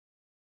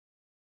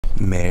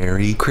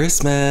Merry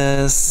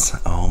Christmas!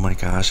 Oh my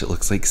gosh, it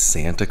looks like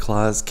Santa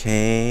Claus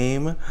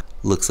came.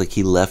 Looks like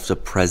he left a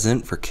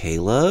present for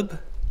Caleb.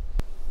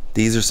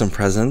 These are some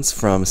presents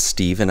from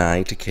Steve and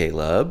I to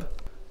Caleb.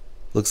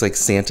 Looks like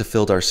Santa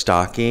filled our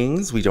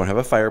stockings. We don't have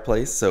a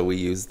fireplace, so we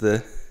use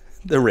the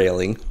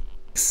railing.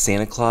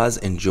 Santa Claus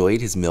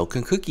enjoyed his milk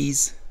and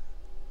cookies.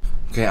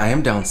 Okay, I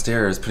am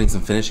downstairs putting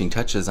some finishing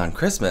touches on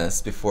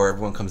Christmas before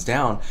everyone comes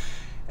down.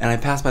 And I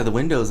pass by the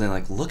windows and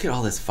I'm like, look at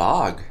all this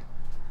fog.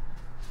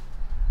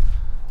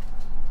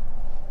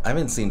 I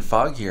haven't seen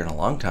fog here in a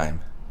long time.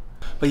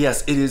 But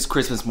yes, it is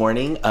Christmas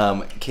morning.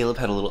 Caleb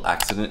had a little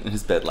accident in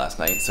his bed last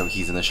night, so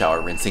he's in the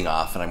shower rinsing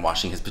off and I'm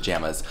washing his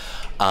pajamas.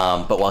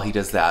 But while he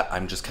does that,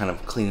 I'm just kind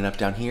of cleaning up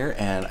down here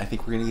and I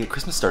think we're gonna get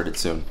Christmas started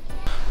soon.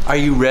 Are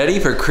you ready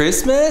for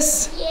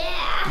Christmas?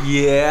 Yeah.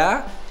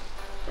 Yeah?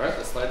 All right,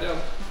 let's slide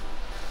down.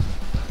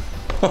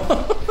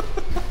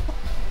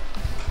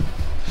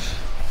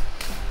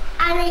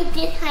 I like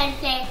this kind of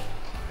face.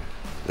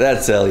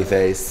 That silly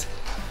face.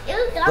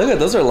 Look at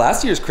those are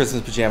last year's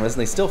Christmas pajamas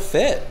and they still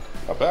fit.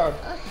 Not bad.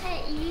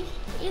 Okay,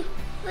 you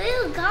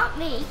really got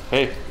me.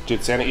 Hey,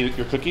 did Santa eat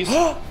your cookies?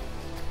 Did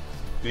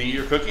he eat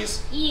your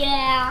cookies?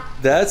 Yeah.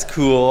 That's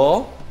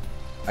cool.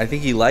 I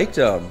think he liked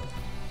them.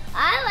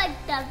 I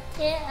like them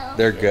too.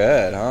 They're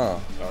good, huh?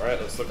 All right,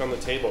 let's look on the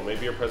table.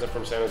 Maybe your present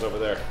from Santa's over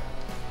there.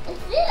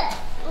 It's this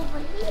over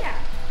here.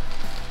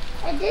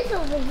 And this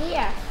over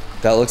here.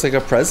 That looks like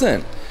a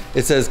present.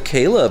 It says,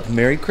 Caleb,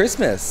 Merry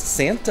Christmas,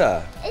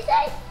 Santa. It's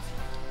like,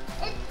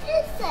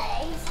 this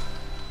says.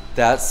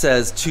 That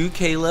says, to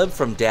Caleb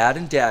from Dad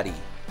and Daddy.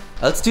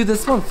 Let's do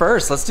this one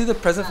first. Let's do the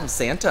present from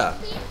Santa.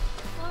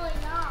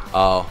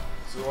 Oh.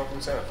 Let's do the one from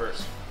Santa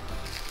first.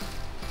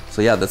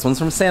 So yeah, this one's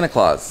from Santa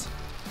Claus.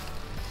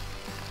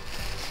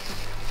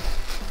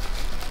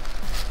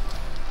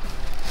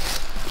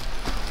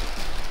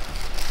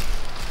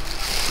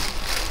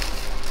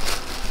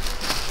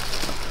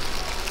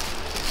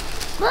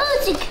 Oh,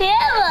 it's a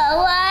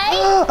camera,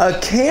 right? A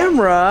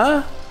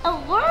camera?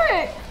 It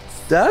works.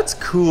 That's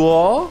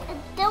cool.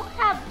 It don't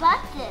have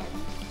buttons.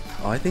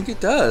 Oh, I think it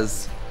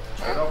does.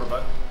 Turn it over,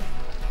 bud.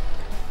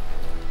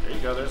 There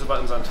you go. There's the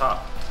buttons on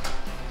top.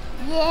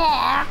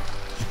 Yeah.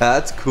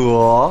 That's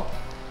cool.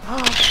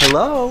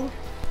 Hello.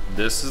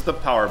 This is the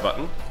power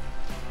button,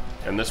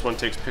 and this one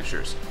takes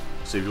pictures.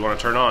 So if you want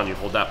to turn on, you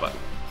hold that button.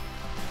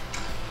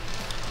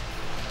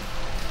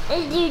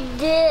 And you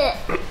did.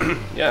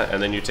 Yeah,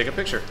 and then you take a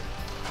picture.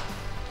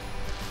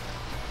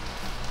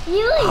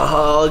 You like,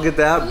 Oh, look at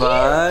that,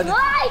 bud. you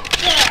like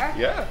her.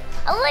 Yeah.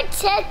 I want to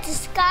check the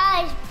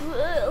sky's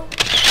blue.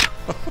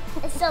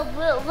 It's so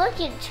blue. Look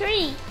at the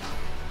tree.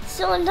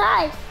 So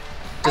nice.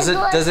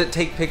 Does it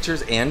take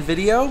pictures and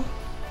video?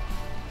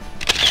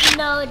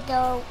 No, it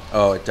don't.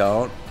 Oh, it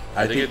don't?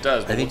 I think it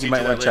does, I but think we'll you might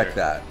teach you want to that check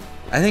that.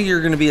 I think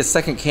you're going to be a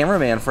second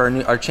cameraman for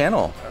our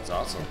channel. That's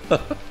awesome.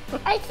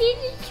 I see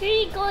the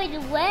tree going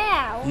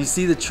around. You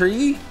see the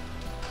tree?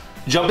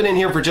 Jumping in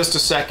here for just a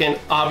second,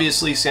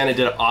 obviously Santa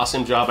did an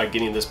awesome job by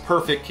getting this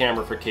perfect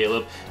camera for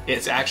Caleb.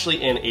 It's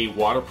actually in a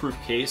waterproof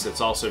case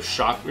that's also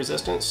shock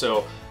resistant,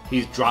 so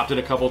he's dropped it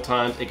a couple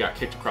times. It got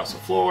kicked across the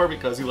floor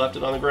because he left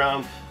it on the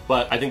ground,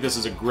 but I think this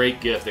is a great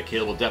gift that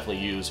Caleb will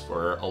definitely use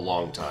for a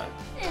long time.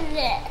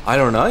 I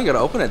don't know, you gotta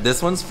open it.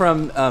 This one's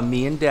from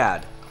me and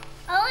Dad.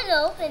 I want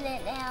to open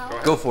it now.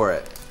 Go for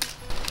it.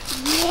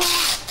 Yeah.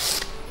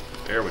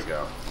 There we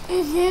go.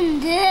 It's in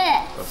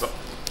this. That's all.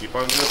 Keep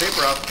on getting the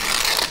paper off.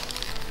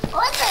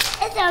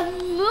 It's a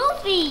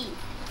movie.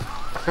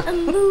 A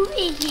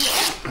movie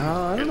here.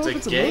 I don't know if It's a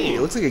it's a game. movie.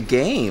 It looks like a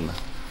game.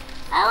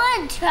 I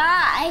want to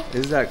try.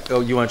 Is that, oh,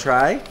 you wanna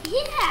try?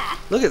 Yeah.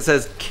 Look, it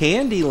says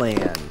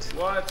Candyland.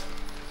 What?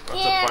 That's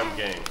Yeah. a fun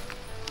game.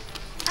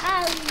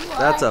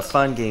 That's a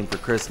fun game for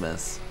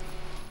Christmas.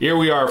 Here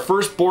we are,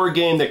 first board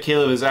game that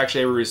Caleb has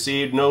actually ever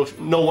received. No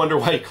wonder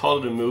why he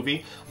called it a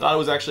movie. Thought it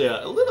was actually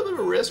a little bit of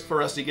a risk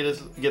for us to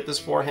get this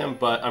for him,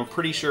 but I'm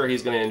pretty sure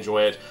he's going to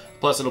enjoy it.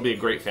 Plus, it'll be a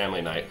great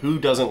family night. Who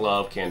doesn't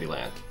love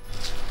Candyland?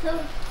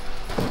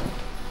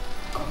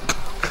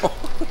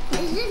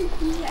 Is it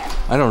here?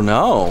 I don't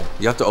know.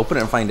 You have to open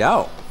it and find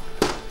out.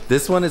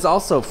 This one is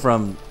also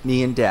from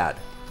me and Dad.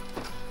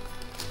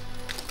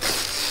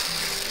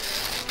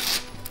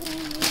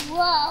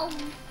 Whoa.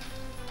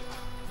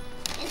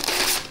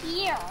 It's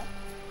here.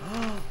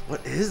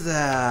 What is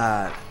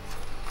that?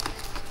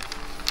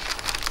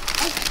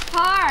 It's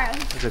cars.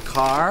 It's a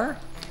car?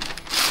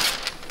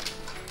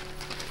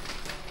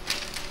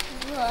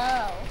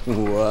 Whoa.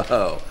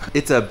 Whoa.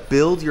 It's a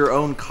build your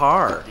own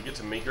car. You get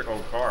to make your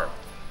own car.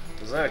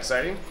 Isn't that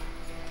exciting?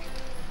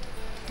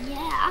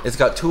 Yeah. It's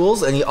got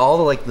tools and all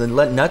the like the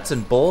nuts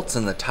and bolts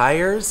and the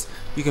tires.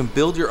 You can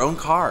build your own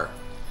car.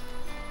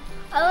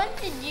 I want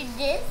to do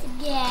this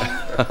again.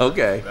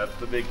 Okay. That's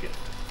the big gift.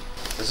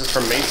 This is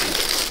from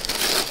Macy's.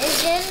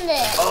 It's in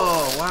this.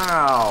 Oh,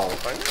 wow.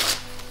 Find it?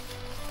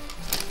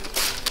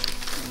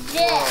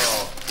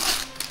 This.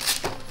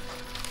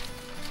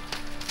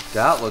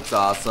 That looks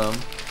awesome.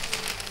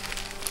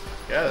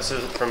 Yeah, this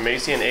is from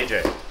Macy and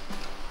AJ.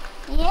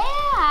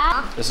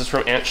 Yeah. This is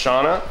from Aunt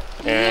Shauna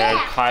and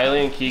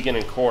Kylie and Keegan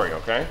and Corey,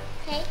 okay?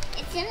 Okay,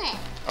 it's in it.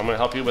 I'm gonna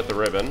help you with the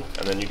ribbon,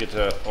 and then you get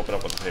to open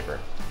up with the paper.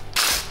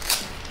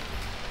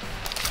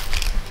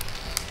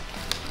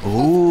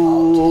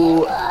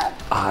 Ooh,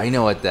 I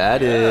know what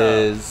that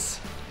is.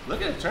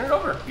 Look at it, turn it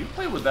over. You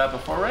played with that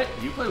before, right?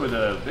 You played with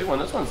a big one.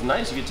 This one's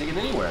nice, you can take it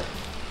anywhere.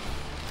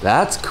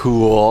 That's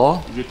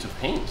cool. You get to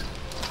paint.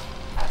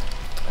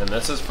 And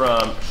this is from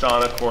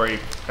Shauna, Corey,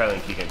 Kylie,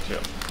 and Keegan too.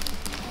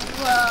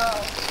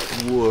 Whoa.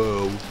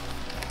 Whoa.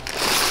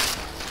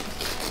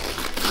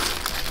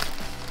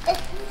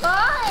 It's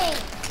mine.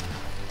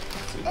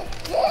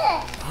 It's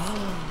this.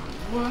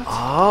 What?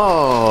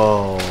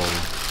 Oh.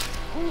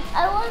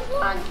 I was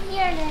on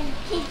here and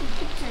take a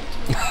picture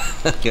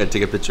to it. Gotta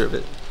take a picture of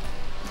it.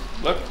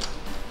 Look,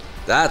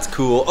 That's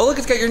cool. Oh, look,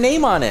 it's got your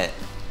name on it.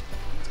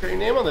 it's got your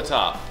name on the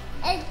top.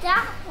 And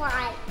that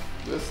one.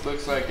 This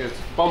looks like it's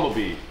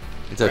Bumblebee.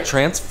 It's a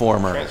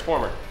transformer.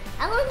 Transformer.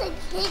 I want to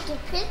take a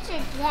picture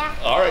of that.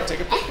 All right, take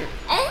a picture.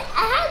 I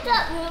have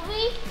that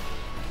movie.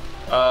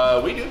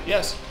 We do,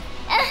 yes.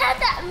 I have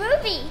that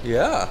movie.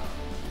 Yeah.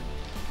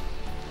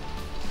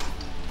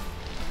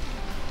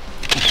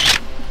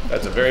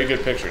 That's a very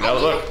good picture. Now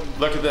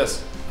look at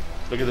this.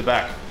 Look at the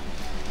back.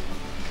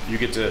 You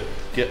get to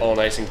get all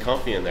nice and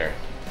comfy in there.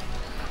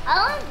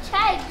 I want to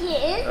try to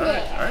get in All there.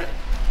 right, all right.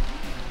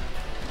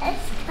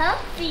 It's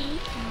comfy.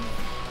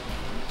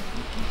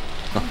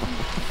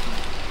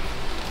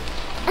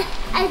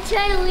 I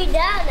try to lay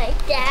down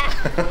like that.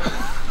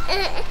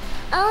 And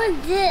I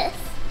want this.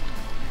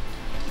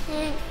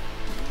 And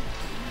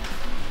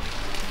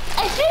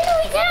I try to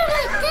lay down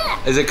like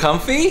that. Is it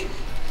comfy?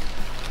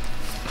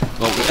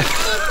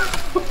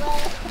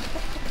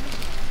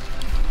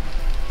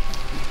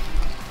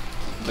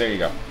 There you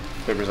go.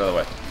 Paper's out of the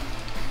way.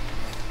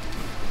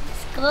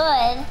 It's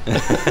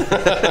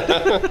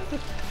good.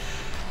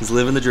 He's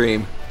living the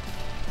dream.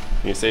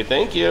 You say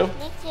thank you.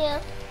 Me too.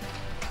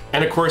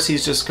 And of course,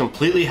 he's just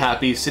completely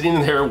happy, sitting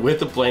there with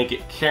the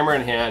blanket, camera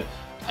in hand.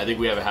 I think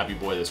we have a happy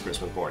boy this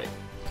Christmas morning.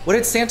 What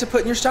did Santa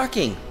put in your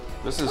stocking?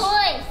 This is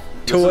Toys.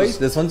 Toys.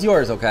 This one's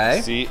yours,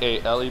 okay?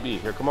 C-A-L-E-B.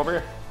 Here, come over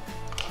here.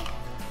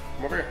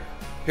 Come over here.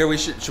 Here,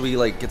 should we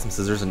like get some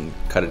scissors and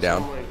cut it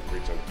down?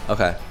 Reach in.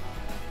 Okay.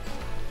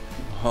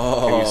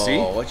 Oh, Can you see?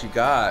 what you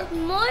got?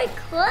 More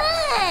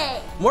clay.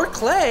 More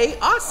clay.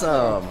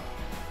 Awesome.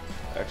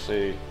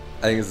 Actually,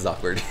 I think this is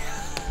awkward.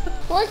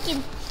 Look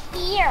in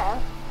here.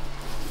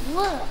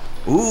 Look.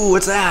 Ooh,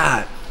 what's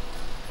that?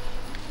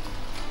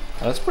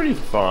 that's pretty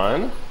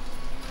fun.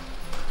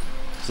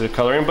 Is it a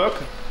coloring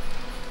book?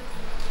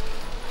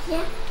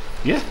 Yeah.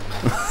 Yeah.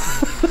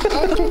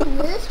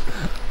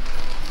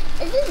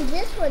 And then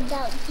this one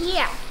down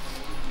here.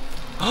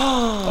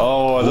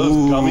 Oh, are those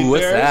Ooh, gummy bears?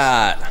 what's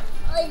that?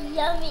 Oh,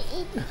 yummy.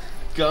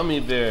 Gummy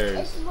bears.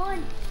 It's more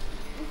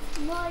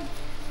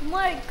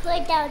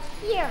clay down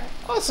here.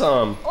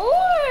 Awesome.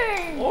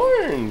 Orange.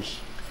 Orange.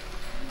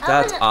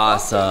 That's I wanna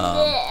awesome.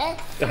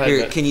 open this.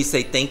 Here, can you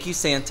say thank you,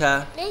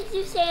 Santa? Thank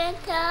you,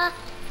 Santa.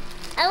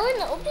 I want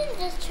to open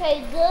this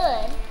tray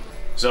good.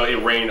 So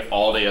it rained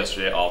all day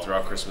yesterday, all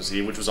throughout Christmas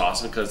Eve, which was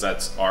awesome because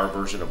that's our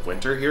version of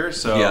winter here.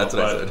 So Yeah, that's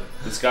what I but said.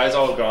 The sky's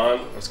all gone.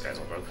 Oh, the sky's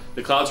all gone.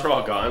 The clouds are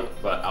all gone,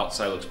 but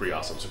outside looks pretty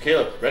awesome. So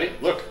Caleb, ready?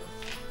 Look.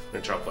 I'm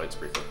gonna turn off lights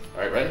briefly.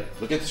 All right, ready?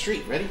 Look at the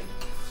street. Ready?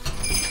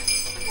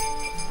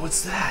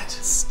 What's that?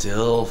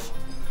 Still.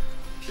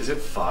 Is it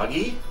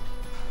foggy?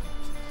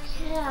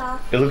 Yeah.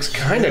 It looks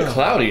kind of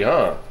cloudy,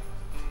 huh?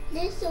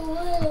 There's a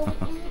little.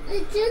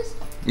 It just.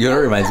 You know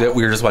what it reminds me of?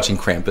 We were just watching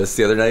Krampus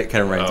the other night. It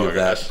kind of reminds Oh you of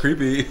my that. gosh.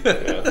 Creepy.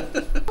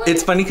 Yeah.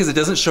 It's funny because it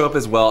doesn't show up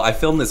as well. I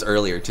filmed this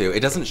earlier too. It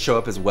doesn't show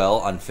up as well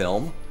on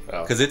film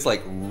Oh. because it's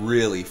like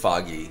really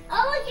foggy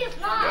Oh, look at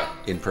mine.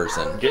 in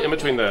person. Get in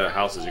between the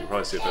houses. You can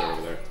probably see it better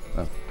over there.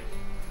 Oh.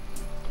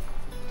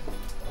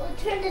 We'll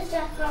turn this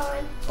back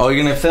on. Oh,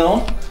 you're gonna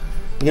film?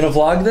 You gonna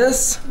vlog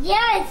this? Yeah,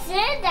 I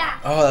said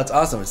that. Oh, that's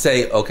awesome.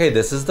 Say, okay,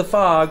 this is the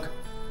fog.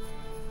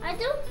 I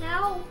don't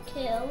know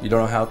to. You don't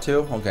know how to?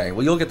 Okay,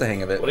 well, you'll get the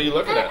hang of it. What are you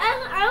looking at?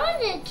 I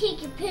want to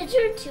take a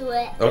picture to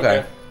it.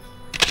 Okay.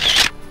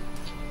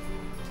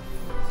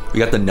 We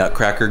got the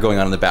nutcracker going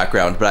on in the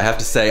background, but I have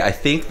to say, I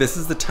think this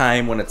is the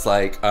time when it's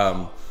like,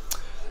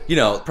 you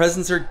know,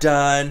 presents are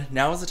done.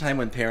 Now is the time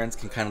when parents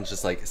can kind of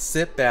just like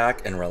sit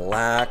back and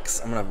relax.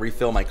 I'm gonna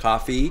refill my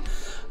coffee.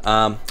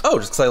 Oh,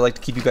 just because I like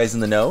to keep you guys in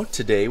the know,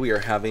 today we are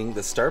having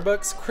the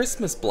Starbucks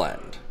Christmas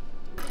blend.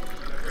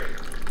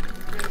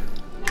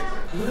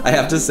 I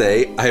have to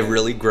say, I've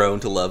really grown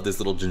to love this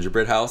little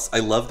gingerbread house. I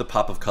love the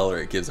pop of color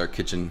it gives our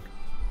kitchen.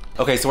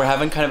 Okay, so we're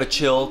having kind of a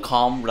chill,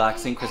 calm,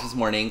 relaxing Christmas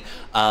morning.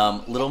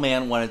 Little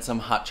man wanted some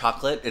hot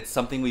chocolate. It's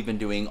something we've been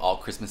doing all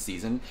Christmas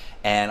season,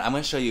 and I'm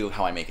gonna show you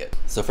how I make it.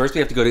 So first we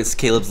have to go to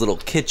Caleb's little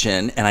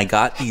kitchen, and I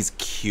got these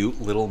cute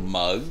little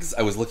mugs.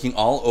 I was looking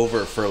all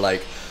over for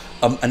like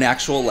an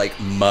actual like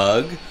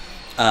mug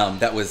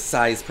that was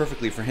sized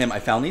perfectly for him. I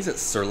found these at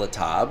Sur La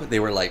Table. They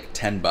were like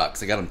 10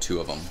 bucks. I got him 2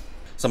 of them.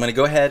 So I'm gonna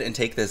go ahead and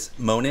take this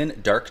Monin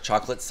dark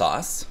chocolate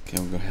sauce. Okay,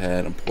 we'll go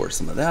ahead and pour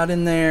some of that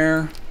in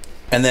there.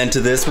 And then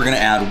to this, we're gonna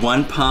add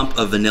 1 pump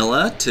of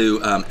vanilla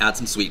to add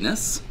some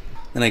sweetness.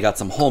 Then I got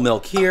some whole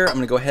milk here. I'm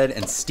gonna go ahead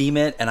and steam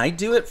it. And I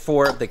do it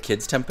for the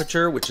kids'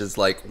 temperature, which is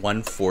like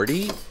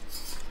 140.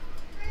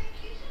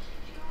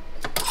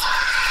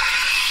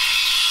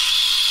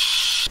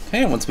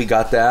 Okay, and once we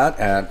got that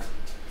at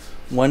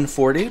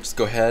 140, just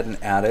go ahead and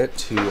add it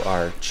to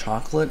our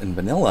chocolate and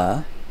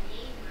vanilla.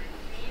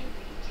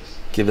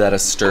 Give that a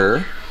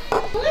stir.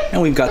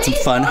 And we've got some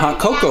fun hot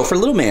cocoa for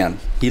little man.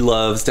 He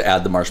loves to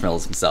add the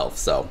marshmallows himself,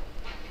 so. All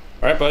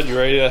right, bud, you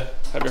ready to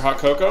have your hot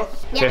cocoa?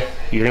 Yeah. Okay,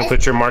 you're gonna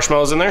put your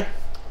marshmallows in there?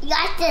 You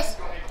got this.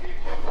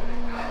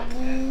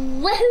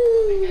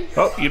 Woohoo!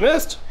 Oh, you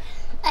missed.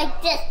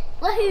 Like this.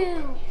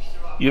 Woohoo!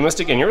 You missed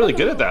again. You're really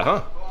good at that,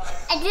 huh?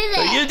 I did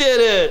So it. you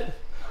did it.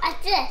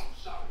 Like this.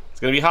 It's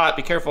gonna be hot.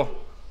 Be careful.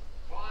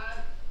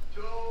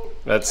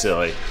 That's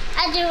silly.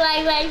 I do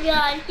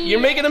my You're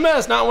making a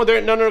mess. Not when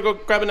they're. No, go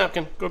grab a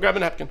napkin. Go grab a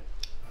napkin.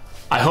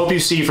 I hope you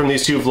see from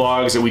these 2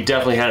 vlogs that we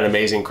definitely had an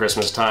amazing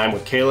Christmas time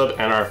with Caleb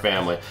and our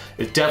family.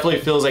 It definitely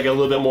feels like a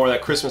little bit more of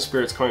that Christmas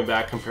spirit's coming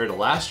back compared to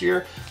last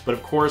year. But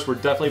of course, we're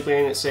definitely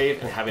playing it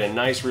safe and having a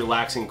nice,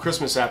 relaxing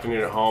Christmas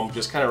afternoon at home.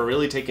 Just kind of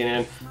really taking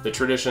in the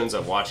traditions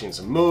of watching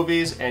some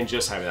movies and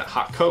just having that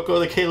hot cocoa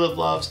that Caleb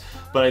loves.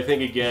 But I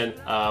think, again,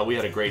 we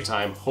had a great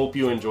time. Hope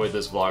you enjoyed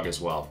this vlog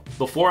as well.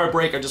 Before I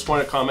break, I just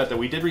want to comment that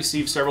we did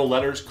receive several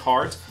letters,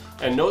 cards,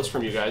 and notes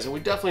from you guys, and we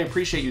definitely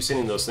appreciate you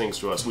sending those things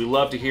to us. We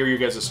love to hear your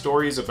guys'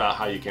 stories about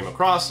how you came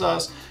across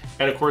us,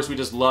 and of course we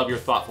just love your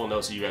thoughtful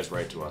notes that you guys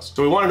write to us.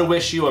 So we wanted to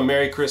wish you a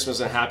Merry Christmas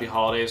and Happy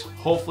Holidays.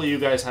 Hopefully you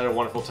guys had a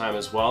wonderful time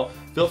as well.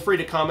 Feel free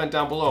to comment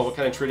down below what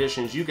kind of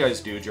traditions you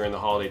guys do during the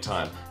holiday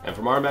time. And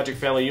from our magic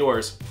family,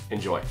 yours,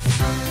 enjoy.